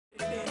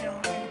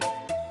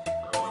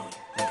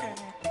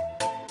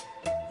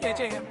I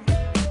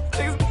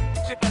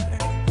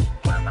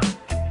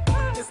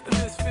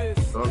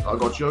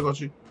got you, I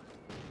got you.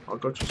 I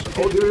got you.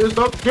 Oh, there he is,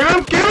 dog. Get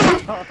him, get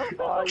him!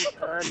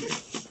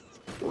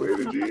 Where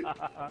did you?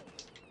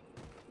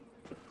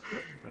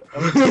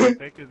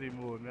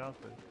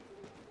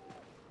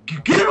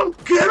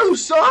 Get him,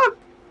 son!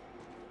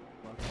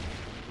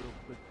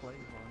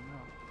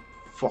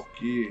 Fuck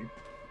you.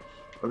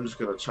 I'm just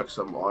gonna chuck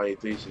some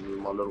IEDs in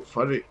my little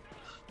fuddy.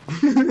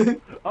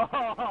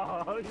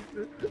 Oh,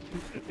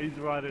 he's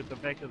right at the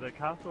back of the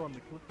castle on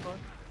the cliffside.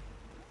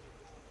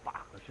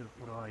 Fuck, I should have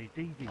put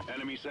IEDs in.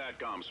 Enemy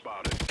SATCOM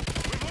spotted.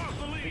 We've lost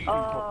the lead!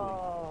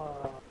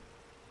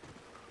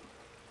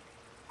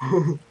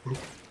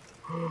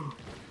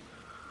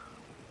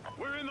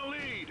 We're in the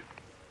lead!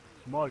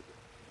 Smoke,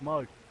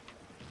 smoke.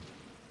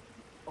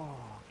 Oh,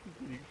 he's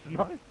getting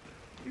sniped.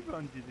 He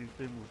runs using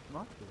thermal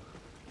sniper.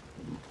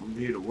 I'm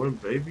here to win,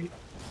 baby.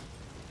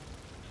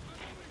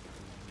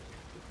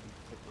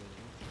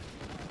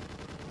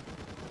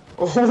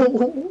 Oh,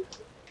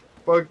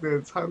 fuck that,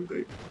 it's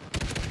handy.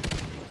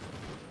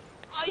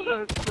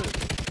 Guard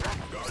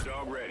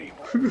dog ready.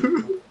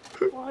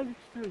 Why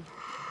this?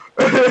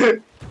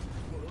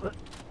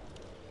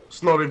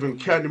 It's not even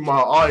counting my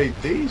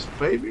IEDs,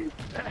 baby.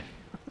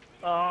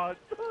 Oh,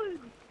 dude.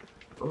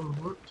 Oh,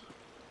 what?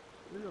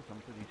 There's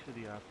some pretty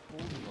shitty ass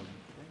balls on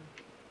this thing.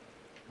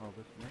 Oh,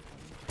 this next one.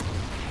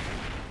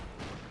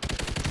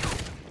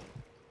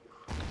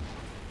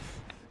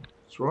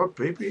 That's right,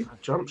 baby.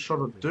 Jump shot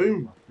of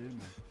doom.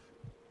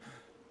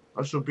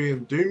 I shall be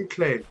in Doom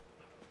Clan.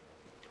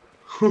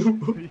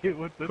 Yeah,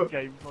 what's this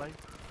gameplay?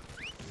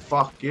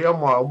 Fuck yeah,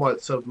 I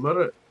might submit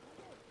it.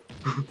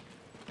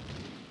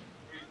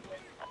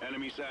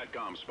 Enemy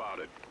SATCOM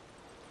spotted.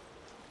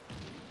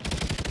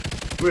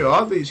 Where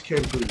are these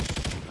campers?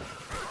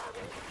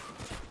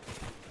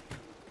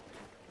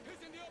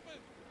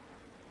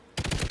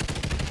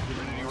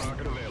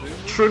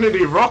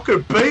 Trinity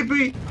Rocket,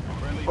 baby!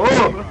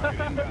 Oh!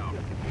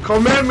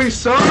 Come at me,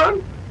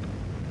 son!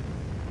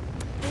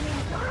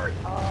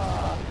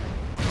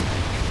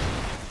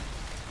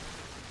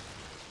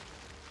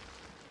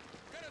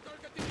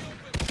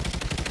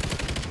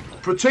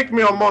 Protect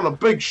me, I'm on a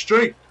big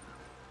streak.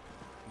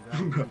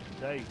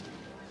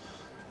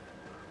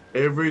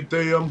 Every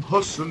day I'm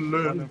hustling.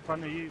 One in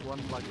front of you, one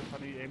like in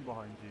front of you and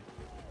behind you.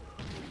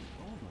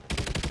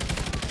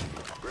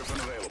 Griffin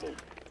available.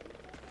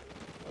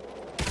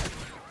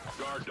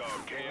 Guard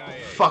dog KIA.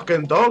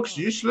 Fucking dog's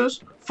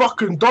useless.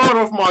 Fucking died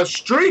off my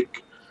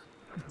streak.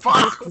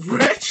 Fuck,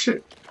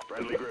 wretched.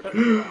 Friendly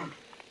Griffin around.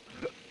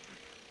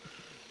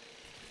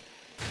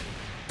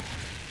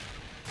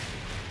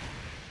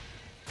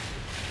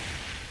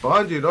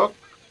 Behind you, dog.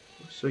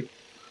 Let's see.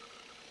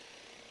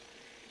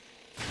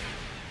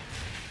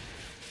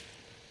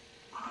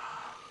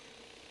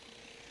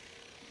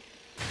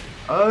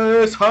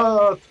 Oh, it's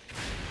hard.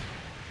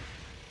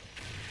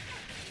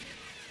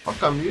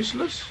 Fuck, I'm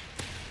useless.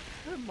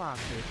 Good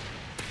Marcus.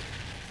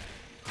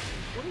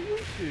 What are you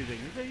shooting?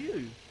 Is that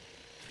you?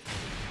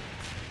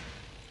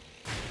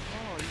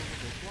 Oh, you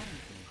have a blind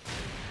thing.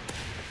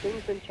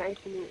 Things been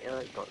chasing me and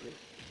it got me.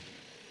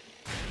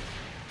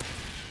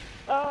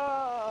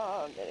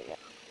 Oh, there we go.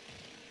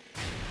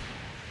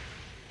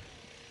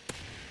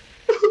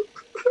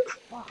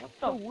 Fuck, that's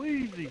so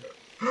easy.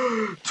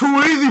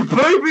 Too easy,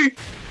 baby.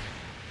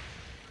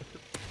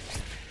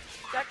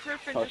 That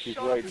Griffin just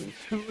shot me.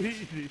 Too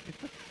easy.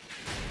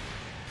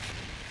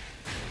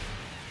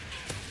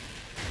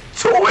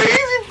 Too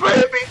easy,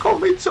 baby. Call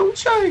me 2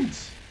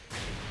 Chains.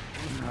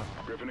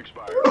 Griffin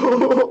expired.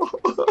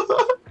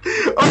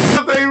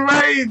 Oh, they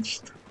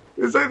raged.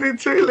 There's only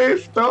 2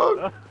 left,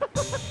 dog.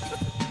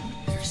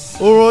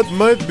 Alright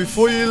mate,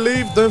 before you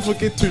leave, don't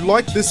forget to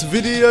like this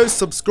video,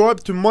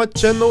 subscribe to my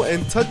channel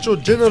and touch your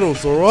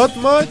genitals, alright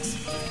mate?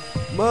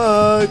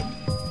 Mate.